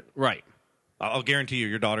paying for it. Right. I'll guarantee you,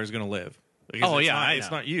 your daughter's going to live. Because Oh, it's yeah, not, I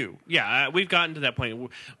it's know. not you. Yeah, we've gotten to that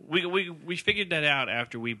point. We figured that out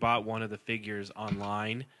after we bought one of the figures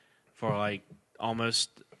online for like almost,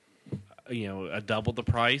 you know, a double the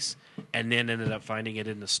price, and then ended up finding it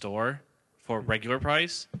in the store for regular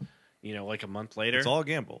price. You know, like a month later. It's all a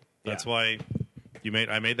gamble. That's Yeah. why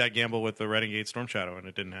I made that gamble with the Renegade Storm Shadow, and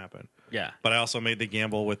it didn't happen. Yeah. But I also made the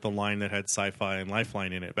gamble with the line that had Sci-Fi and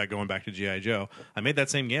Lifeline in it. Going back to G.I. Joe, I made that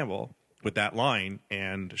same gamble with that line,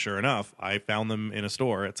 and sure enough, I found them in a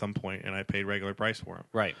store at some point, and I paid regular price for them.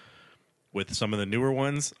 Right. With some of the newer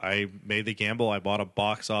ones, I made the gamble. I bought a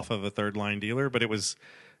box off of a third-line dealer, but it was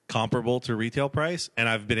comparable to retail price, and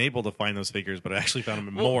I've been able to find those figures, but I actually found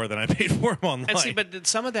them more than I paid for them online. And see, but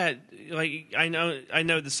some of that, like I know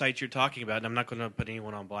the site you're talking about, and I'm not going to put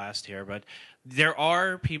anyone on blast here, but there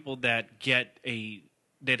are people that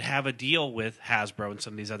that have a deal with Hasbro and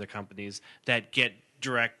some of these other companies that get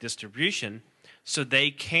direct distribution, so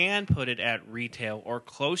they can put it at retail or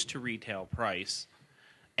close to retail price,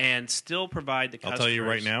 and still provide the I'll customers. tell you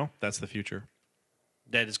right now, that's the future.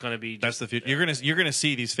 that is going to be. That's the future. You're gonna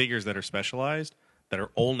see these figures that are specialized that are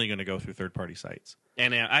only going to go through third-party sites.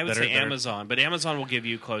 and I would that are- say that are- Amazon, but Amazon will give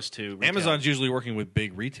you close to retail. Amazon's usually working with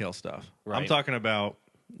big retail stuff. I'm Right. talking about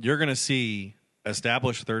you're going to see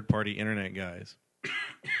established third-party internet guys,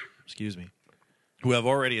 excuse me, who have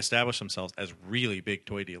already established themselves as really big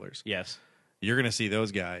toy dealers. Yes. You're going to see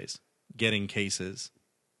those guys getting cases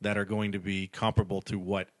that are going to be comparable to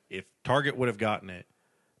what if Target would have gotten it.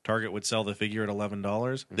 Target would sell the figure at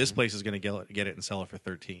 $11. This place is going to get it and sell it for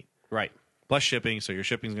 $13. Right. Plus shipping, so your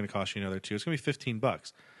shipping is going to cost you another $2. It's going to be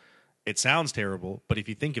 $15. It sounds terrible, but if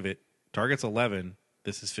you think of it, Target's 11,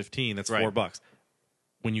 this is 15, that's Right. $4.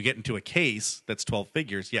 When you get into a case that's 12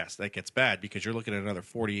 figures, yes, that gets bad because you're looking at another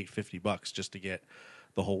 $48, $50 just to get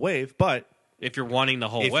the whole wave. But If you're wanting the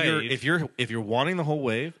whole wave. If you're wanting the whole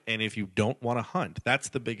wave, and if you don't want to hunt, that's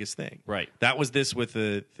the biggest thing. Right. That was this with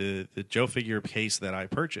the Joe figure case that I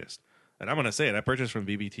purchased, and I'm going to say it. I purchased from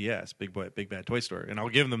BBTS, Big Bad Toy Store, and I'll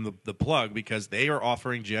give them the plug because they are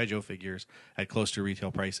offering GI Joe figures at close to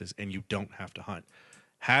retail prices, and you don't have to hunt.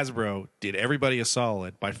 Hasbro did everybody a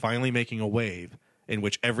solid by finally making a wave in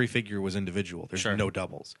which every figure was individual. There's Sure. no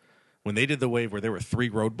doubles. When they did the wave where there were 3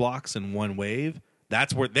 roadblocks in one wave,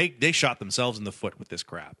 that's where they shot themselves in the foot with this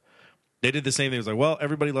crap. They did the same thing. It was like, well,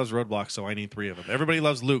 everybody loves roadblocks, so I need 3 of them. Everybody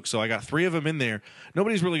loves Luke, so I got 3 of them in there.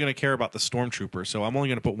 Nobody's really going to care about the Stormtrooper, so I'm only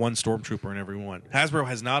going to put 1 Stormtrooper in every one. Hasbro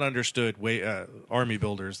has not understood army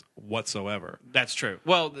builders whatsoever. That's true.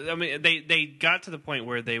 Well, I mean, they got to the point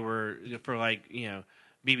where they were, for like,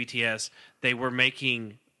 BBTS, they were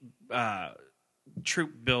making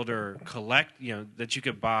troop builder collect, that you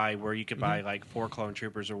could buy, where you could buy like 4 clone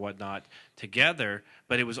troopers or whatnot together,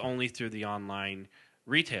 but it was only through the online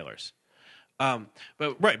retailers.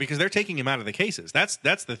 But Right, because they're taking him out of the cases. That's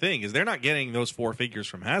the thing, is they're not getting those 4 figures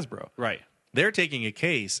from Hasbro. right, They're taking a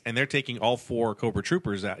case, and they're taking all 4 Cobra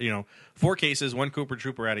Troopers out. 4 cases, 1 Cobra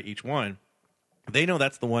Trooper out of each one. They know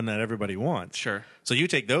that's the one that everybody wants. sure, So you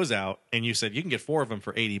take those out, and you said you can get 4 of them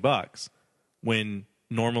for $80, when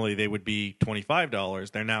normally they would be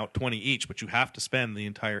 $25. They're now $20 each, but you have to spend the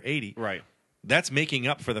entire $80. right, That's making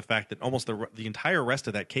up for the fact that almost the entire rest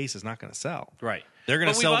of that case is not going to sell. right. They're going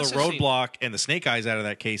But to we've sell the also seen- Roadblock and the Snake Eyes out of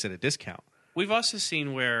that case at a discount. We've also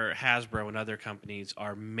seen where Hasbro and other companies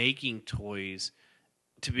are making toys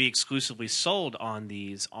to be exclusively sold on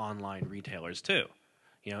these online retailers too.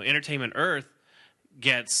 Entertainment Earth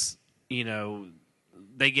gets,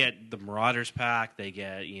 they get the Marauders pack, they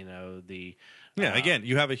get, the Again,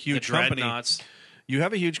 you have a the huge company. Dreadnoughts. You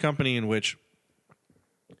have a huge company in which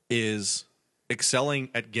is excelling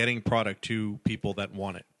at getting product to people that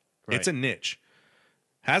want it. Right. It's a niche.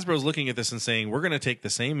 Hasbro's looking at this and saying, we're going to take the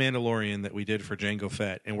same Mandalorian that we did for Jango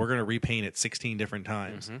Fett, and we're going to repaint it 16 different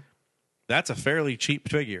times. Mm-hmm. That's a fairly cheap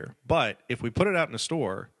figure. But if we put it out in a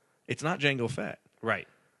store, it's not Jango Fett. Right.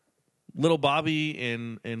 Little Bobby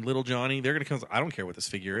and Little Johnny, they're going to come. I don't care what this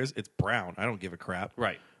figure is. It's brown. I don't give a crap.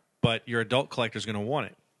 Right. But your adult collector's going to want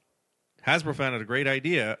it. Hasbro found it a great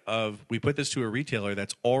idea of, we put this to a retailer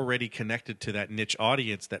that's already connected to that niche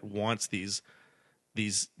audience that wants these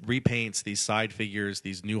repaints, these side figures,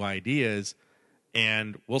 these new ideas,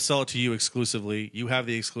 and we'll sell it to you exclusively. You have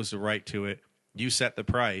the exclusive right to it. You set the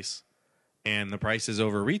price, and the price is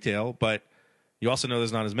over retail, but you also know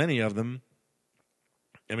there's not as many of them.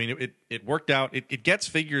 I mean, it worked out. It gets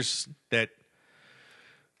figures that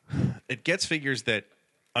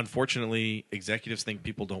unfortunately executives think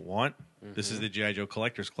people don't want. Mm-hmm. This is the G.I. Joe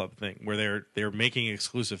Collectors Club thing, where they're making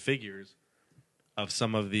exclusive figures of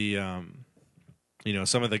some of the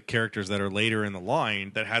some of the characters that are later in the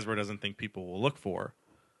line that Hasbro doesn't think people will look for.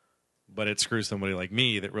 But it screws somebody like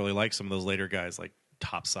me that really likes some of those later guys, like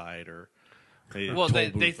Topside or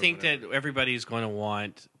They think that everybody's going to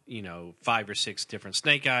want 5 or 6 different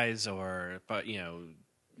Snake Eyes, or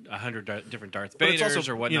 100 different Darth But it's Vaders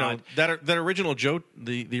also, or whatnot. that original Joe,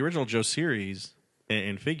 the original Joe series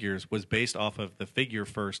and figures was based off of the figure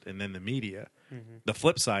first and then the media. Mm-hmm. The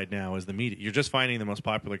flip side now is the media. You're just finding the most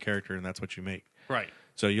popular character, and that's what you make. Right.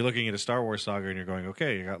 So you're looking at a Star Wars saga, and you're going,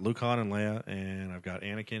 okay, you got Luke, Han, and Leia, and I've got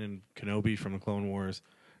Anakin and Kenobi from the Clone Wars,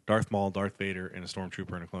 Darth Maul, Darth Vader, and a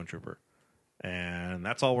Stormtrooper and a Clone Trooper. And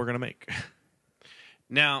that's all we're going to make.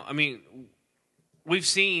 Now, I mean, we've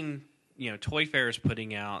seen, Toy Fairs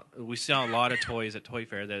putting out, we saw a lot of toys at Toy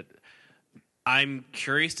Fair that I'm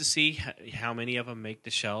curious to see how many of them make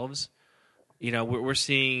the shelves. We're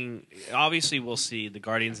seeing, obviously we'll see the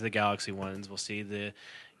Guardians of the Galaxy ones, we'll see the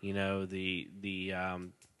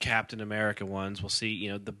Captain America ones, we'll see,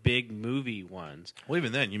 the big movie ones. Well,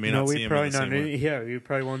 even then, you may not see them in the same way. Yeah, you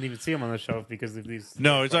probably won't even see them on the shelf because of these.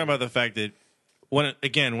 No, you're talking about the fact that one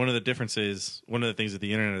of the differences, one of the things that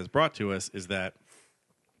the internet has brought to us is that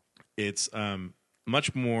it's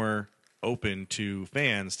much more open to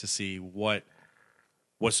fans to see what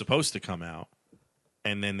was supposed to come out,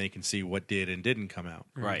 and then they can see what did and didn't come out.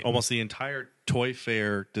 Right. Almost the entire Toy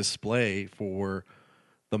Fair display for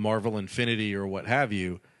the Marvel Infinity or what have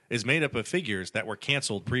you is made up of figures that were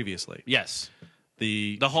canceled previously. Yes.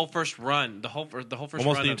 The whole first run, the whole first almost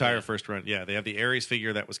run the of entire first run. Yeah, they have the Ares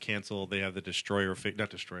figure that was canceled. They have the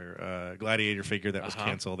Gladiator figure that was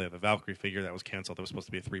canceled. They have the Valkyrie figure that was canceled. That was supposed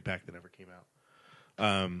to be a 3-pack that never came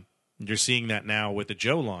out. You're seeing that now with the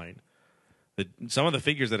Joe line. Some of the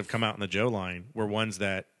figures that have come out in the Joe line were ones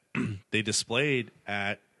that they displayed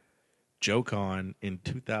at JoeCon in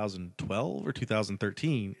 2012 or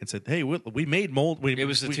 2013 and said, "Hey, we made mold." It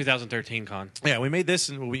was the 2013 con. Yeah, we made this,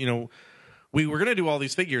 and we were going to do all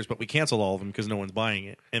these figures, but we canceled all of them because no one's buying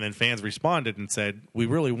it. And then fans responded and said, "We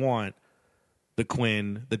really want the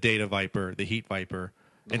Quinn, the Data Viper, the Heat Viper,"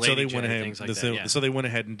 and so they went ahead. So they went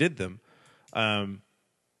ahead and did them.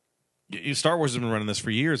 Star Wars has been running this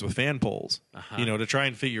for years with fan polls, to try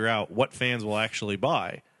and figure out what fans will actually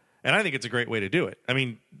buy. And I think it's a great way to do it. I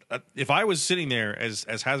mean, if I was sitting there as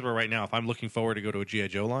Hasbro right now, if I'm looking forward to go to a G.I.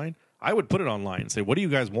 Joe line, I would put it online and say, "What do you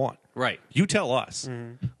guys want?" Right. You tell us.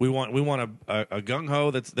 We want a gung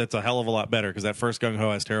ho that's a hell of a lot better because that first gung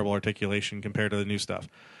ho has terrible articulation compared to the new stuff.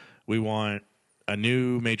 We want a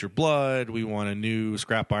new Major Blood. We want a new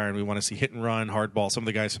Scrap Iron. We want to see Hit and Run, Hardball, some of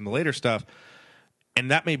the guys from the later stuff. And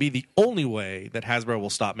that may be the only way that Hasbro will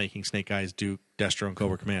stop making Snake Eyes, Duke, Destro, and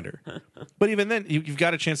Cobra Commander. But even then, you've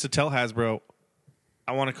got a chance to tell Hasbro,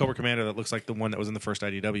 "I want a Cobra Commander that looks like the one that was in the first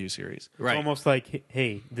IDW series." Right. It's almost like,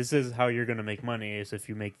 hey, this is how you're going to make money is if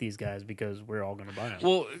you make these guys because we're all going to buy them.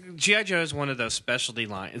 Well, G.I. Joe is one of those specialty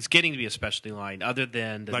lines. It's getting to be a specialty line other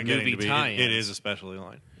than the movie tie-in. It is a specialty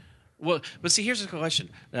line. Well, but see, here's the question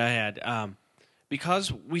that I had.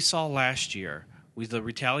 Because we saw last year with the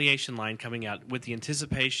Retaliation line coming out with the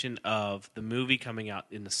anticipation of the movie coming out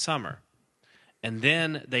in the summer. And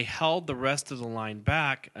then they held the rest of the line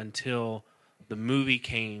back until the movie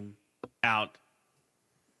came out,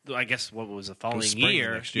 I guess, what was the following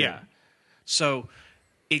year? Next year. Yeah. So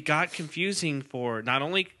it got confusing for not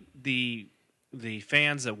only the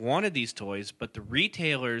fans that wanted these toys, but the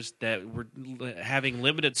retailers that were having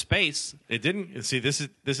limited space. It didn't see. This is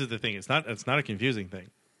the thing. It's not a confusing thing.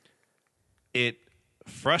 It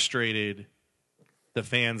frustrated the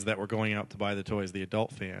fans that were going out to buy the toys, the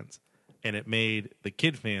adult fans, and it made the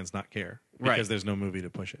kid fans not care because there's no movie to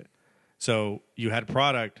push it. So you had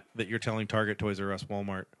product that you're telling Target, Toys R Us,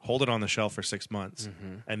 Walmart, hold it on the shelf for 6 months,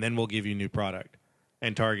 and then we'll give you new product.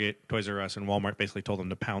 And Target, Toys R Us, and Walmart basically told them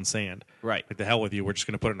to pound sand. Right. Like, the hell with you. We're just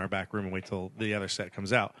going to put it in our back room and wait till the other set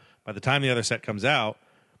comes out. By the time the other set comes out,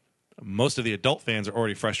 most of the adult fans are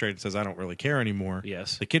already frustrated and says, "I don't really care anymore."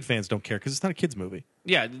 Yes. The kid fans don't care because it's not a kid's movie.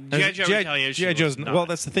 Yeah, G.I. Joe Retaliation. G.I. Joe's was not. well.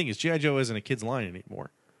 That's the thing is G.I. Joe isn't a kid's line anymore.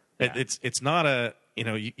 Yeah. It's not a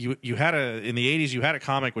you had in the 80s you had a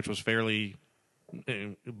comic which was fairly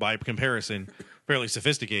by comparison fairly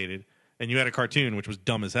sophisticated, and you had a cartoon which was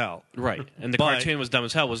dumb as hell. Right, and the cartoon was dumb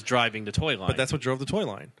as hell, was driving the toy line. But that's what drove the toy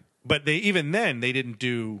line. But they didn't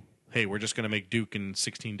do, "Hey, we're just going to make Duke in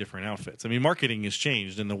 16 different outfits." I mean, marketing has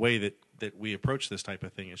changed, and the way that we approach this type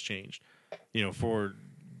of thing has changed. For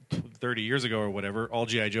 30 years ago or whatever, all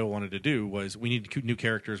G.I. Joe wanted to do was, we need new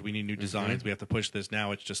characters, we need new designs, we have to push this.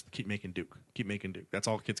 Now it's just keep making Duke. That's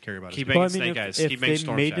all kids care about. Keep Well, making Snake Eyes. Keep making if they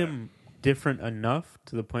Storm made Shadow. him different enough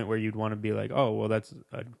to the point where you'd want to be like, "Oh, well, that's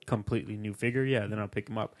a completely new figure," yeah, then I'll pick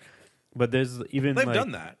him up. But there's even They've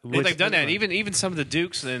done that. Well, they've done that. Even some of the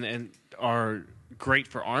Dukes and are great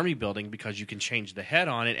for army building because you can change the head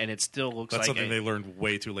on it and it still looks That's like something they learned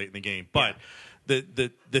way too late in the game. But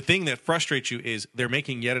the thing that frustrates you is they're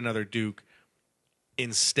making yet another Duke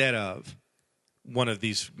instead of one of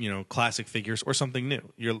these classic figures or something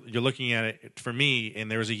new. You're looking at it for me,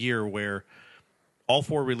 and there was a year where all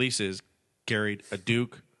 4 releases carried a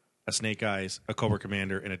Duke, a Snake Eyes, a Cobra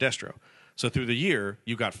Commander, and a Destro. So through the year,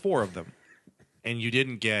 you got 4 of them, and you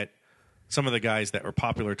didn't get some of the guys that were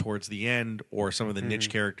popular towards the end, or some of the niche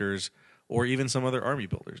characters, or even some other army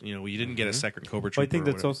builders. You didn't get a second Cobra Trooper. Well, I think or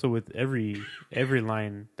that's whatever. also with every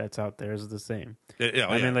line that's out there is the same.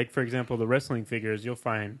 I mean, like, for example, the wrestling figures, you'll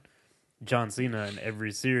find John Cena in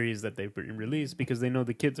every series that they release because they know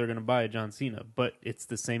the kids are going to buy a John Cena, but it's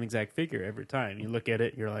the same exact figure every time. You look at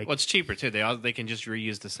it, you're like, Well, it's cheaper too. They can just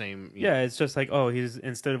reuse the same. yeah, it's just like, oh, he's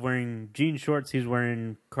instead of wearing jean shorts, he's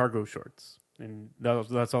wearing cargo shorts. And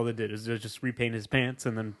that's all they did is just repaint his pants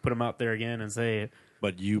and then put him out there again and say,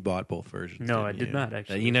 But you bought both versions. no, I didn't did you? not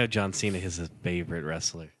actually. John Cena is his favorite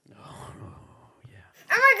wrestler.